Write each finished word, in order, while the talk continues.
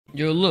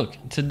Yo, look,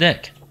 it's a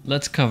deck.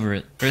 Let's cover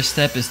it. First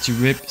step is to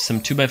rip some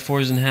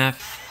 2x4s in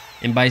half.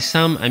 And by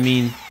some, I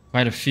mean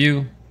quite a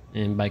few.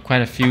 And by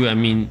quite a few, I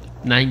mean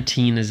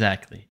 19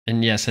 exactly.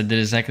 And yes, I did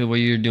exactly what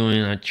you're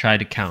doing. I tried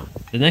to count.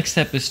 The next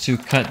step is to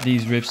cut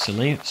these rips to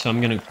length. So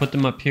I'm going to put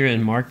them up here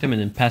and mark them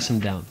and then pass them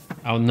down.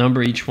 I'll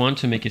number each one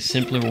to make it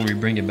simpler when we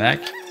bring it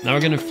back. Now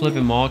we're going to flip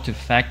them all to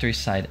factory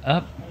side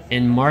up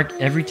and mark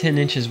every 10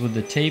 inches with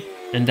the tape.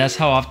 And that's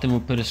how often we'll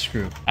put a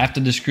screw.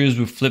 After the screws,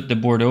 we'll flip the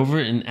board over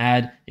and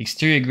add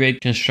exterior grade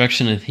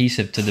construction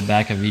adhesive to the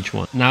back of each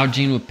one. Now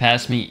Gene will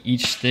pass me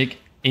each stick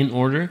in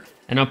order,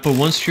 and I'll put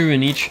one screw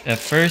in each at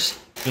first,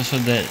 just so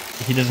that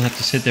he doesn't have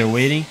to sit there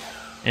waiting.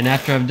 And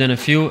after I've done a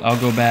few, I'll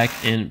go back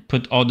and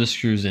put all the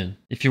screws in.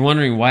 If you're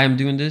wondering why I'm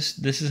doing this,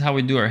 this is how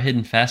we do our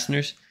hidden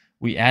fasteners.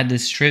 We add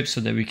this strip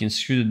so that we can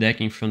screw the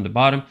decking from the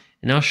bottom,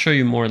 and I'll show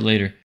you more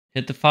later.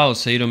 Hit the follow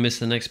so you don't miss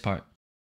the next part.